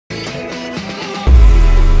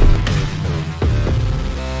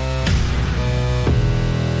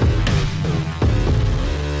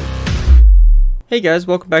Hey guys,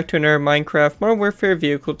 welcome back to another Minecraft Modern Warfare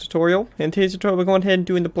vehicle tutorial. In today's tutorial we're going ahead and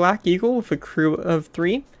doing the Black Eagle with a crew of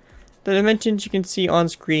 3. The dimensions you can see on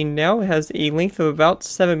screen now. It has a length of about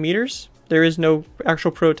 7 meters. There is no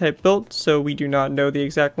actual prototype built, so we do not know the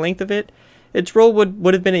exact length of it. Its role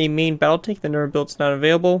would have been a main battle tank, the newer built's not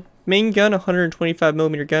available. Main gun,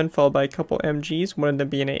 125mm gun, followed by a couple MGs, one of them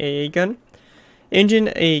being an AA gun.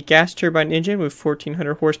 Engine, a gas turbine engine with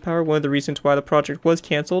 1400 horsepower, one of the reasons why the project was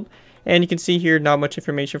cancelled. And you can see here not much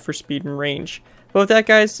information for speed and range. But with that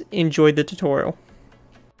guys, enjoy the tutorial.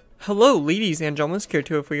 Hello ladies and gentlemen, it's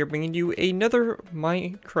KBTM here bringing you another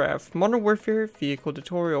Minecraft Modern Warfare vehicle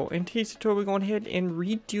tutorial. In today's tutorial we're going ahead and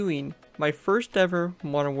redoing my first ever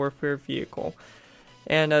Modern Warfare vehicle.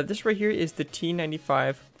 And this right here is the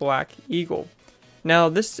T95 Black Eagle. Now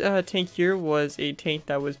this tank here was a tank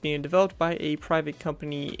that was being developed by a private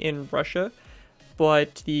company in Russia.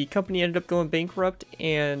 But the company ended up going bankrupt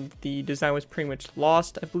and the design was pretty much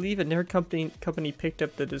lost. I believe another company picked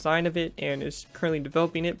up the design of it and is currently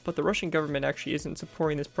developing it, but the Russian government actually isn't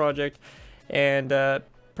supporting this project, and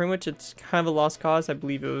pretty much it's kind of a lost cause. I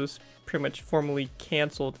believe it was pretty much formally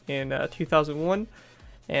canceled in 2001,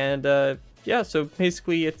 and yeah, so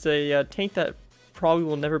basically it's a tank that probably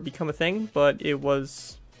will never become a thing, but it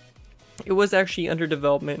was actually under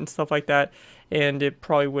development and stuff like that, and it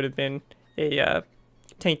probably would have been a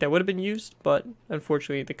tank that would have been used, but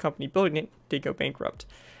unfortunately the company building it did go bankrupt.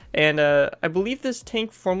 And I believe this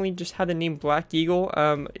tank formerly just had the name Black Eagle.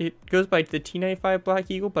 It goes by the T95 Black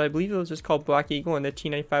Eagle, but I believe it was just called Black Eagle and the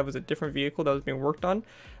T95 was a different vehicle that was being worked on.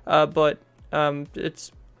 But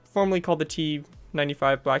it's formerly called the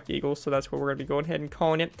T95 Black Eagle, so that's what we're going to be going ahead and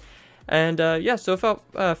calling it. And yeah, so without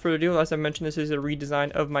further ado, as I mentioned, this is a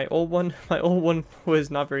redesign of my old one. My old one was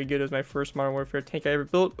not very good. It was my first Modern Warfare tank I ever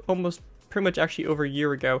built, pretty much actually over a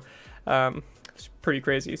year ago. It's pretty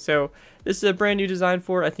crazy. So this is a brand new design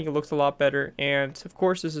for it. I think it looks a lot better, and of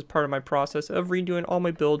course this is part of my process of redoing all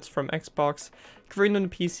my builds from Xbox, converting them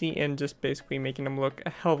to PC, and just basically making them look a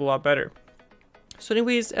hell of a lot better. So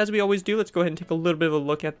anyways, as we always do, let's go ahead and take a little bit of a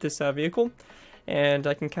look at this vehicle, and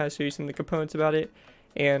I can kind of show you some of the components about it,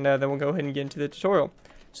 and then we'll go ahead and get into the tutorial.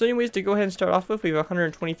 So anyways, to go ahead and start off with, we have a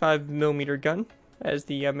 125mm gun as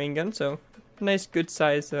the main gun, so nice good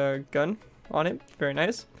size gun on it, very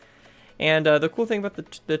nice. And the cool thing about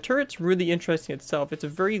the turret's really interesting itself. It's a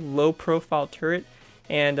very low profile turret,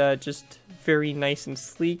 and just very nice and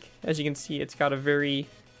sleek. As you can see, it's got a very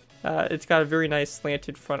nice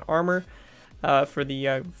slanted front armor for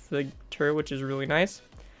the turret, which is really nice.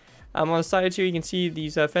 On the sides here you can see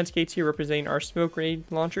these fence gates here representing our smoke grenade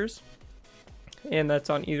launchers, and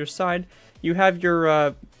that's on either side. You have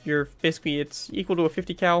your basically it's equal to a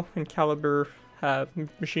 50 cal in caliber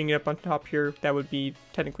machine gun up on top here. That would be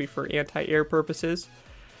technically for anti-air purposes.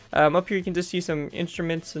 Up here you can just see some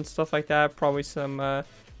instruments and stuff like that, probably some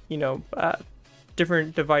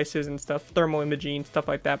different devices and stuff, thermal imaging, stuff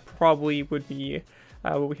like that probably would be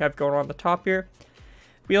what we have going on the top here.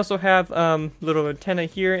 We also have little antenna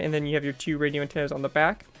here, and then you have your 2 radio antennas on the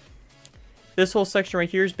back. This whole section right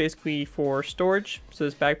here is basically for storage, so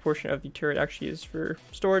this back portion of the turret actually is for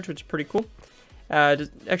storage, which is pretty cool.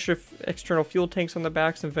 Just extra external fuel tanks on the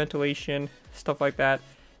back, some ventilation, stuff like that.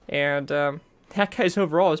 And that guys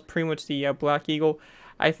overall is pretty much the Black Eagle.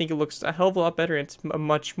 I think it looks a hell of a lot better. It's a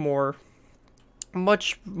much more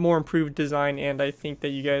improved design, and I think that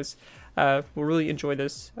you guys will really enjoy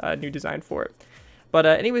this new design for it. But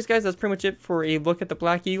anyways guys, that's pretty much it for a look at the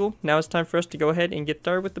Black Eagle. Now it's time for us to go ahead and get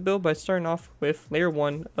started with the build by starting off with layer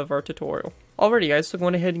 1 of our tutorial. Alrighty guys, so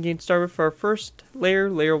going ahead and getting started with our first layer,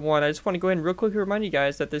 layer 1. I just want to go ahead and real quickly remind you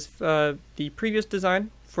guys that this the previous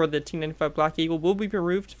design for the T95 Black Eagle will be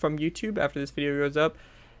removed from YouTube after this video goes up.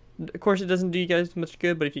 Of course it doesn't do you guys much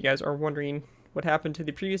good, but if you guys are wondering what happened to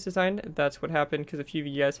the previous design, that's what happened, because a few of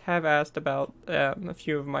you guys have asked about a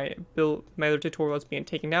few of my other tutorials being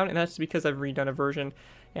taken down, and that's because I've redone a version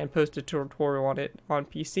and posted a tutorial on it on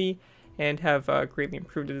PC and have greatly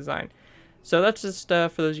improved the design. So that's just for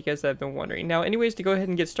those of you guys that have been wondering. Now anyways, to go ahead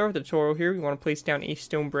and get started with the tutorial here, we want to place down a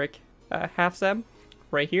stone brick half slab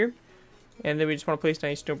right here, and then we just want to place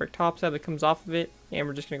down a stone brick top slab that comes off of it, and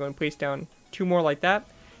we're just going to go and place down 2 more like that.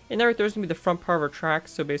 And there, there's going to be the front part of our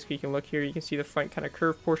tracks, so basically you can look here, you can see the front kind of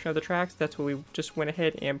curved portion of the tracks. That's what we just went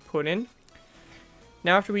ahead and put in.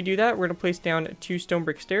 Now after we do that, we're going to place down 2 stone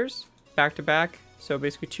brick stairs, back to back, so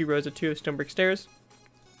basically 2 rows of 2 stone brick stairs,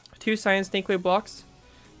 2 cyan stank clay blocks,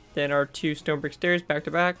 then our 2 stone brick stairs back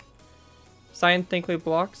to back, cyan stank clay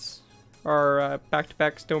blocks, our back to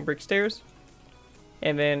back stone brick stairs,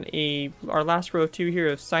 and then our last row of 2 here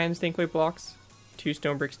of cyan stank clay blocks, 2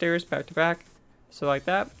 stone brick stairs back to back, so like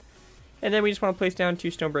that. And then we just want to place down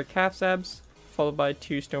 2 stone brick half slabs, followed by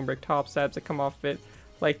 2 stone brick top slabs that come off of it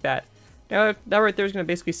like that. Now that right there is going to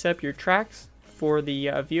basically set up your tracks for the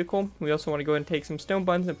vehicle. We also want to go ahead and take some stone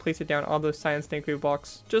buttons and place it down on those cyan stankway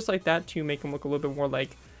blocks just like that to make them look a little bit more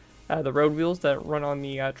like the road wheels that run on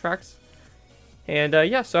the tracks. And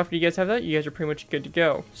yeah, so after you guys have that, you guys are pretty much good to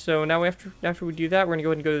go. So now after we do that, we're going to go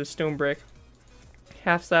ahead and go to the stone brick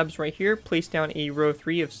half slabs right here, place down a row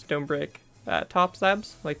 3 of stone brick top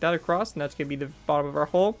slabs like that across, and that's going to be the bottom of our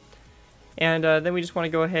hole. And then we just want to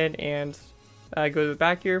go ahead and go to the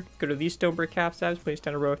back here, go to these stone brick half slabs, place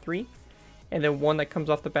down a row 3, and then one that comes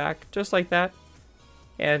off the back, just like that.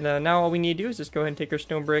 And now all we need to do is just go ahead and take our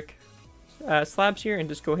stone brick slabs here and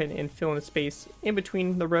just go ahead and fill in the space in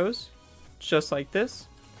between the rows, just like this.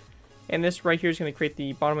 And this right here is going to create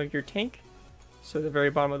the bottom of your tank, so the very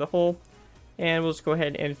bottom of the hole. And we'll just go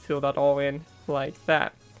ahead and fill that all in like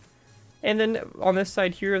that. And then on this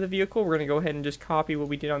side here of the vehicle, we're going to go ahead and just copy what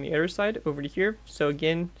we did on the other side over to here. So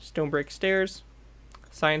again, stone brick stairs,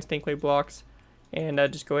 cyan stankway blocks, and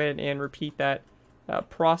just go ahead and repeat that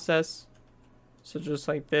process. So just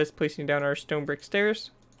like this, placing down our stone brick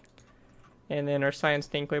stairs, and then our cyan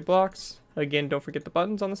stankway blocks. Again, don't forget the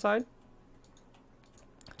buttons on the side.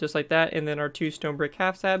 Just like that, and then our 2 stone brick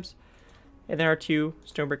half slabs, and then our 2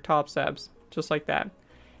 stone brick top slabs, just like that.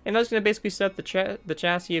 And that's going to basically set up the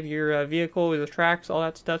chassis of your vehicle, the tracks, all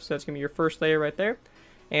that stuff. So that's going to be your first layer right there.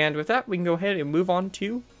 And with that, we can go ahead and move on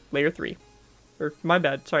to layer 3. Or, my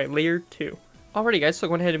bad, sorry, layer 2. Alrighty guys, so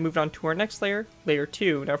go ahead and move on to our next layer, layer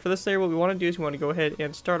 2. Now for this layer, what we want to do is we want to go ahead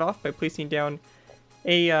and start off by placing down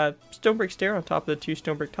a stone brick stair on top of the 2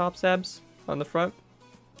 stone brick top slabs on the front.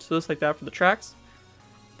 So just like that for the tracks.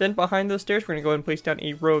 Then behind those stairs, we're going to go ahead and place down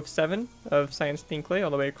a row of 7 of cyan stankway all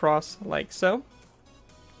the way across like so.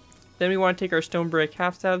 Then we want to take our stone brick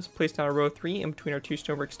half slabs, place down a row 3 in between our 2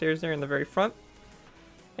 stone brick stairs there in the very front.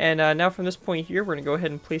 And now from this point here, we're going to go ahead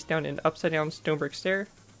and place down an upside down stone brick stair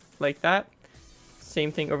like that.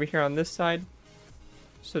 Same thing over here on this side.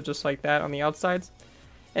 So just like that on the outsides.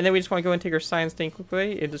 And then we just want to go and take our cyan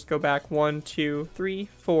stankway and just go back 1, 2, 3,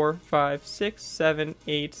 4, 5, 6, 7,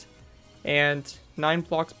 8, and 9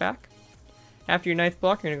 blocks back. After your 9th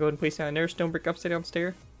block, you're going to go ahead and place down another stone brick upside down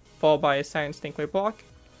stair, followed by a cyan stankway block,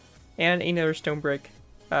 and another stone brick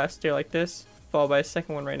stair like this, followed by a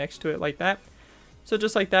second one right next to it like that. So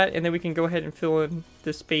just like that, and then we can go ahead and fill in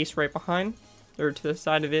the space right behind, or to the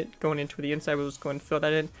side of it, going into the inside. We'll just go ahead and fill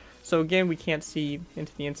that in. So again, we can't see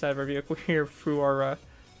into the inside of our vehicle here through our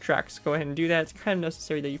tracks. Go ahead and do that. It's kind of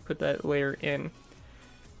necessary that you put that layer in.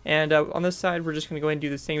 And on this side, we're just going to go ahead and do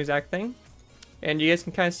the same exact thing. And you guys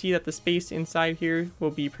can kind of see that the space inside here will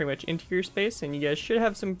be pretty much interior space, and you guys should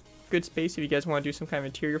have some good space if you guys want to do some kind of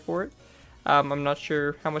interior for it. I'm not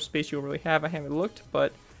sure how much space you'll really have. I haven't looked,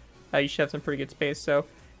 but you should have some pretty good space. So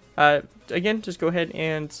again, just go ahead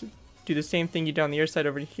and do the same thing you did on the other side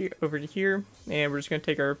over to here, and we're just going to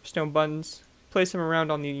take our stone buttons, place them around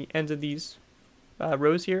on the ends of these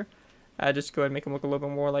rows here. Just go ahead and make them look a little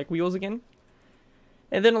bit more like wheels again.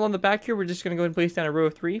 And then along the back here, we're just going to go ahead and place down a row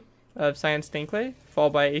 3 of cyan stankway,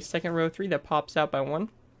 followed by a second row 3 that pops out by 1.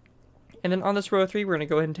 And then on this row 3, we're going to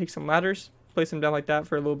go ahead and take some ladders, place them down like that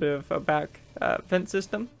for a little bit of a back vent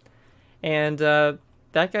system. And that,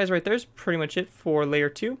 guys, right there is pretty much it for layer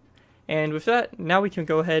 2. And with that, now we can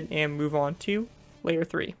go ahead and move on to layer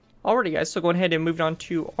 3. Alrighty, guys, so going ahead and move on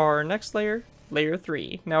to our next layer, layer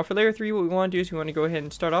 3. Now for layer 3, what we want to do is we want to go ahead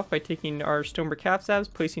and start off by taking our stone brick half slabs,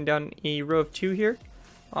 placing down a row of 2 here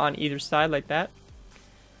on either side like that.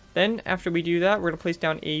 Then after we do that, we're going to place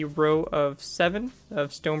down a row of 7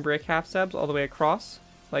 of stone brick half slabs all the way across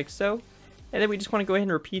like so. And then we just want to go ahead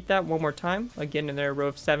and repeat that one more time, again in a row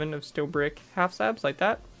of 7 of stone brick half slabs like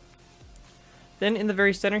that. Then in the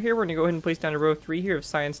very center here, we're going to go ahead and place down a row 3 here of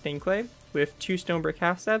cyan stankway with 2 stone brick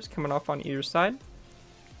half slabs coming off on either side.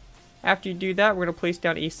 After you do that, we're going to place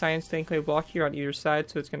down a cyan stankway block here on either side,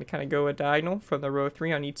 so it's going to kind of go a diagonal from the row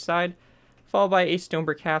 3 on each side, followed by a stone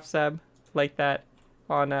brick half slab like that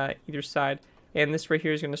on either side. And this right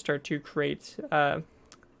here is going to start to create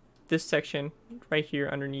this section right here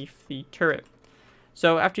underneath the turret.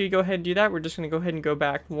 So after you go ahead and do that, we're just going to go ahead and go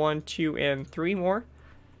back 1, 2, and 3 more.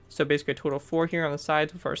 So basically a total of 4 here on the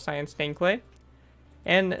sides with our cyan stankway.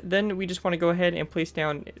 And then we just want to go ahead and place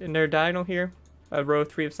down another diagonal here, a row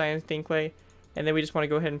 3 of cyan stankway. And then we just want to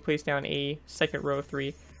go ahead and place down a second row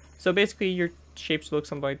 3. So basically your shapes look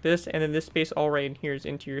something like this, and then this space all right in here is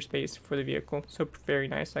interior space for the vehicle. So very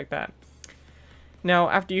nice like that. Now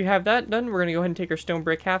after you have that done, we're going to go ahead and take our stone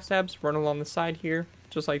brick half slabs, run along the side here,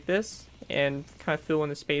 just like this, and kind of fill in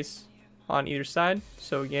the space on either side.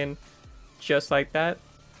 So again, just like that.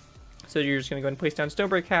 So you're just going to go ahead and place down stone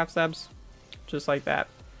brick half slabs, just like that.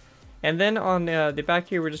 And then on the back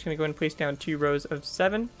here, we're just going to go ahead and place down 2 rows of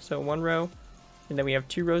 7. So 1 row, and then we have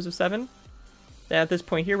 2 rows of 7. Then at this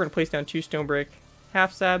point here, we're going to place down 2 stone brick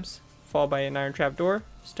half slabs, followed by an iron trapdoor,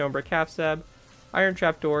 stone brick half slab, iron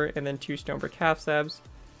trapdoor, and then 2 stone brick half slabs.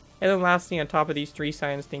 And then lastly, on top of these 3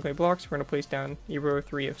 cyan stained clay blocks, we're going to place down a row of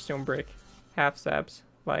 3 of stone brick half slabs,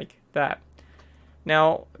 like that.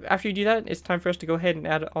 Now, after you do that, it's time for us to go ahead and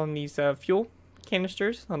add on these fuel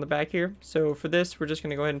canisters on the back here. So for this, we're just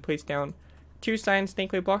going to go ahead and place down 2 cyan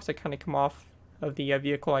stained clay blocks that kind of come off of the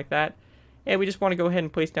vehicle like that. And we just want to go ahead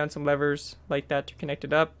and place down some levers like that to connect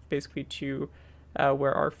it up, basically to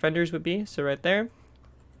where our fenders would be, so right there.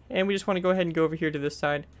 And we just want to go ahead and go over here to this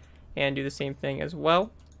side and do the same thing as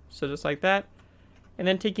well, so just like that. And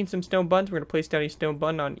then taking some stone buttons, we're going to place down a stone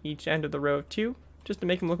button on each end of the row of 2, just to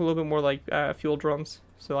make them look a little bit more like fuel drums,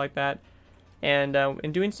 so like that. And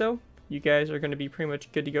in doing so, you guys are going to be pretty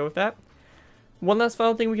much good to go with that. One last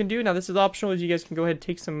final thing we can do, now this is optional, is you guys can go ahead and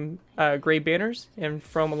take some gray banners and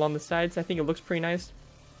from along the sides. I think it looks pretty nice,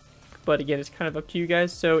 but again, it's kind of up to you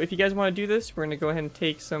guys. So if you guys want to do this, we're going to go ahead and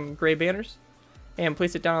take some gray banners and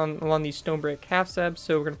place it down along these stone brick half slabs.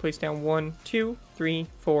 So we're going to place down 1, 2, 3,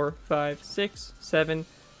 4, 5, 6, 7,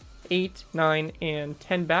 8, 9, and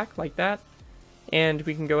 10 back like that. And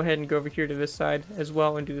we can go ahead and go over here to this side as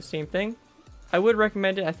well and do the same thing. I would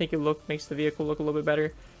recommend it. I think it makes the vehicle look a little bit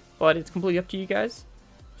better, but it's completely up to you guys.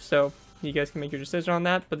 So you guys can make your decision on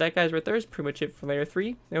that. But that, guys, right there is pretty much it for layer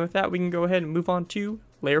 3. And with that, we can go ahead and move on to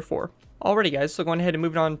layer 4. Alrighty, guys, so going ahead and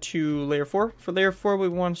moving on to layer 4. For layer 4,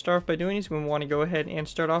 what we want to start off by doing is we want to go ahead and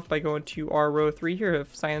start off by going to our row 3 here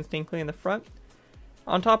of cyan stained clay in the front.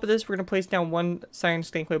 On top of this, we're going to place down 1 cyan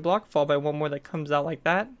stained clay block, followed by 1 more that comes out like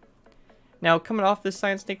that. Now, coming off this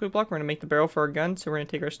cyan stained clay block, we're going to make the barrel for our gun. So we're going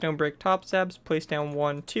to take our stone brick top slabs, place down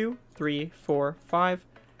 1, 2, 3, 4, 5,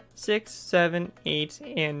 6, 7, 8,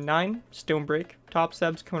 and 9 stone brick top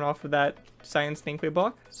slabs coming off of that cyan stained clay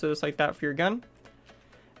block. So just like that for your gun.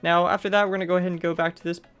 Now, after that, we're going to go ahead and go back to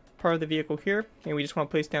this part of the vehicle here, and we just want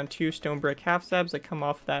to place down 2 stone brick half slabs that come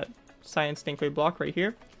off that cyan stained clay block right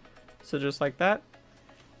here. So just like that.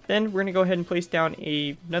 Then we're going to go ahead and place down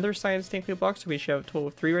another cyan stained clay block, so we should have a total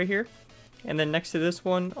of 3 right here. And then next to this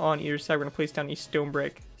one, on either side, we're going to place down a stone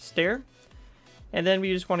brick stair. And then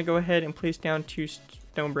we just want to go ahead and place down 2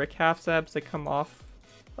 stone brick half slabs that come off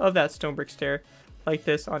of that stone brick stair, like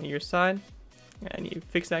this on either side. I need to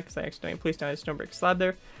fix that because I accidentally placed down a stone brick slab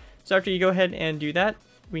there. So after you go ahead and do that,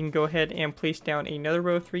 we can go ahead and place down another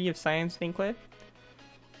row 3 of cyan stained clay.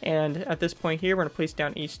 And at this point here, we're going to place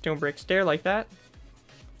down a stone brick stair like that,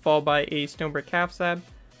 followed by a stone brick half slab.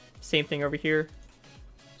 Same thing over here.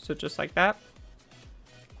 So just like that.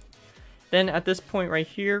 Then at this point right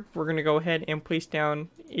here, we're going to go ahead and place down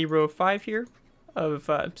a row of 5 here of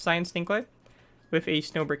cyan stained clay with a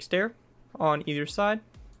stone brick stair on either side,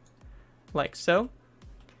 like so.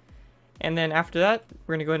 And then after that,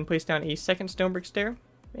 we're going to go ahead and place down a second stone brick stair,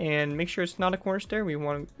 and make sure it's not a corner stair. We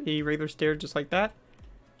want a regular stair just like that.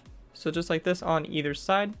 So just like this on either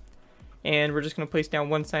side. And we're just going to place down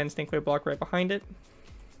 1 cyan stained clay block right behind it.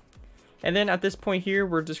 And then at this point here,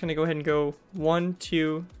 we're just going to go ahead and go 1,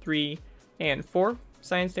 2, 3, and 4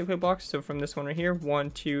 cyan stained clay blocks. So from this one right here,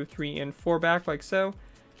 1, 2, 3, and 4 back like so.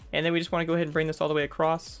 And then we just want to go ahead and bring this all the way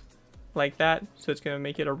across like that. So it's going to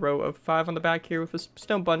make it a row of 5 on the back here with a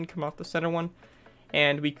stone button coming off the center one.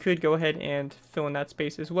 And we could go ahead and fill in that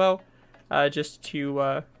space as well, just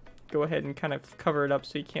to go ahead and kind of cover it up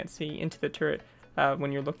so you can't see into the turret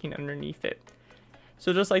when you're looking underneath it.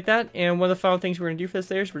 So just like that, and one of the final things we're going to do for this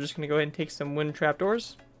layer is we're just going to go ahead and take some wooden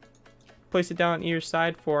trapdoors, place it down on either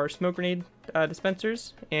side for our smoke grenade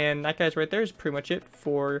dispensers, and that, guys, right there is pretty much it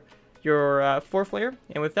for your 4th layer.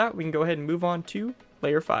 And with that, we can go ahead and move on to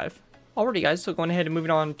layer 5. Alrighty, guys, so going ahead and moving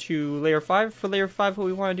on to layer 5. For layer 5, what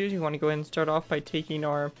we want to do is we want to go ahead and start off by taking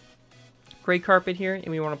our gray carpet here, and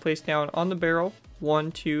we want to place down on the barrel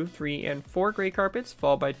 1, 2, 3, and 4 gray carpets,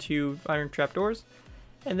 followed by 2 iron trapdoors.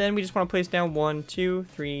 And then we just want to place down 1, 2,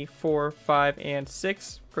 3, 4, 5, and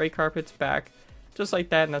 6 gray carpets back, just like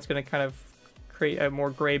that, and that's going to kind of create a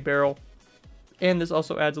more gray barrel. And this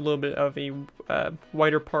also adds a little bit of a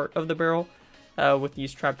wider part of the barrel with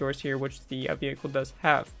these trapdoors here, which the vehicle does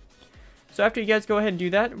have. So after you guys go ahead and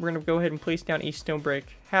do that, we're going to go ahead and place down a stone brick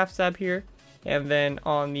half slab here, and then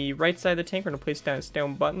on the right side of the tank, we're going to place down a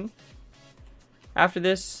stone button. After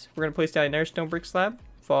this, we're going to place down another stone brick slab,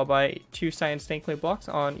 followed by 2 cyan stained clay blocks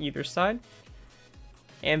on either side.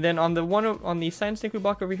 And then on the cyan stained clay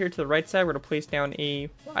block over here to the right side, we're going to place down a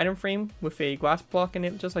item frame with a glass block in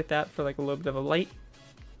it, just like that, for like a little bit of a light.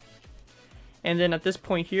 And then at this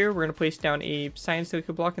point here, we're going to place down a cyan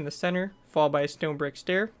silica block in the center, followed by a stone brick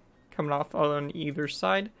stair coming off on either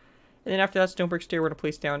side. And then after that stone brick stair, we're going to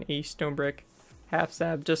place down a stone brick half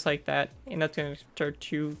slab just like that. And that's going to start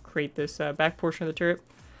to create this back portion of the turret.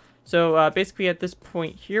 So basically at this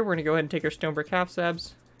point here, we're going to go ahead and take our stone brick half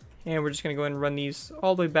slabs, and we're just going to go ahead and run these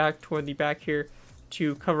all the way back toward the back here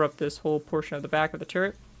to cover up this whole portion of the back of the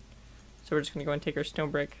turret. So we're just going to go ahead and take our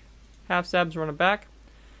stone brick half slabs, run them back.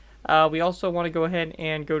 We also want to go ahead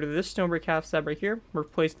and go to this stone brick half slab right here,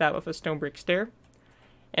 replace that with a stone brick stair.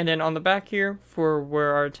 And then on the back here, for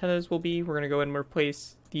where our antennas will be, we're going to go ahead and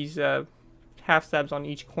replace these half slabs on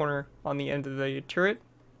each corner on the end of the turret,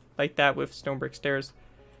 like that, with stone brick stairs.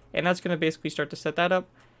 And that's going to basically start to set that up.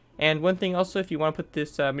 And one thing also, if you want to put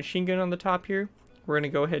this machine gun on the top here, we're going to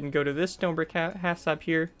go ahead and go to this stone brick half slab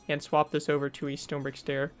here and swap this over to a stone brick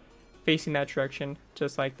stair facing that direction,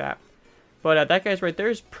 just like that. But that guys right there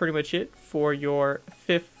is pretty much it for your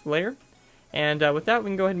 5th layer. And with that, we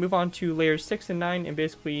can go ahead and move on to layers 6 and 9 and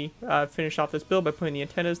basically finish off this build by putting the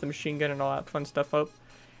antennas, the machine gun, and all that fun stuff up.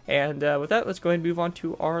 And with that, let's go ahead and move on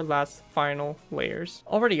to our last final layers.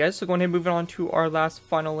 Alrighty guys, so going ahead and moving on to our last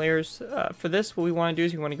final layers. For this, what we want to do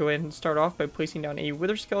is we want to go ahead and start off by placing down a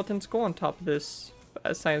wither skeleton skull on top of this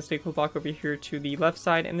cyan staple block over here to the left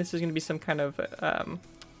side. And this is going to be some kind of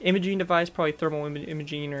imaging device, probably thermal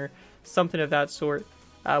imaging or something of that sort.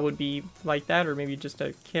 Would be like that, or maybe just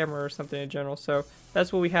a camera or something in general. So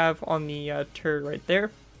that's what we have on the turret right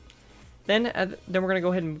there. Then we're going to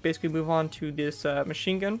go ahead and basically move on to this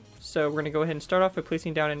machine gun. So we're going to go ahead and start off by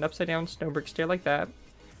placing down an upside down stone brick stair like that,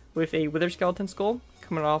 with a wither skeleton skull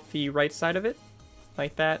coming off the right side of it,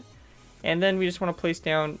 like that. And then we just want to place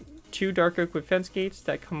down 2 dark oak wood fence gates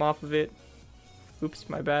that come off of it. Oops,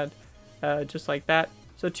 my bad. Just like that.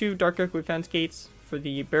 So 2 dark oak wood fence gates for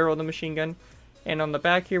the barrel of the machine gun. And on the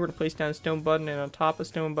back here, we're going to place down a stone button, and on top a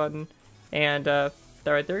stone button. And that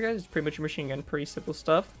right there, guys, is pretty much a machine gun. Pretty simple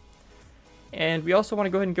stuff. And we also want to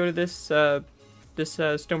go ahead and go to this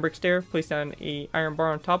stone brick stair, place down a iron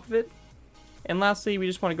bar on top of it. And lastly, we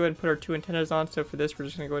just want to go ahead and put our 2 antennas on. So for this, we're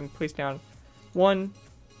just going to go ahead and place down 1,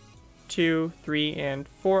 2, 3, and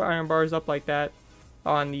 4 iron bars up like that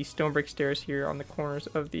on the stone brick stairs here on the corners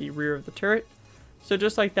of the rear of the turret. So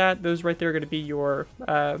just like that, those right there are going to be your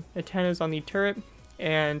antennas on the turret,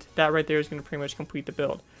 and that right there is going to pretty much complete the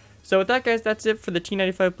build. So with that, guys, that's it for the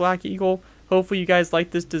T95 Black Eagle. Hopefully you guys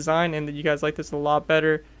like this design and that you guys like this a lot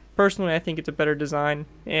better. Personally, I think it's a better design,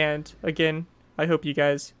 and again, I hope you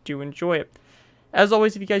guys do enjoy it. As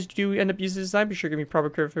always, if you guys do end up using this design, be sure to give me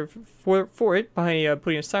proper credit for it by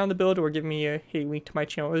putting a sign on the build or giving me a link to my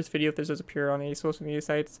channel or this video if this does appear on any social media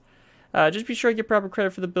sites. Just be sure to get proper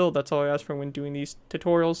credit for the build. That's all I ask for when doing these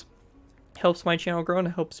tutorials. Helps my channel grow and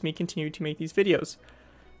helps me continue to make these videos.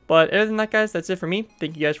 But other than that, guys, that's it for me.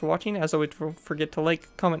 Thank you guys for watching. As always, don't forget to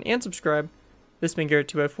like, comment, and subscribe. This has been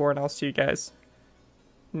Garrett2x4, and I'll see you guys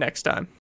next time.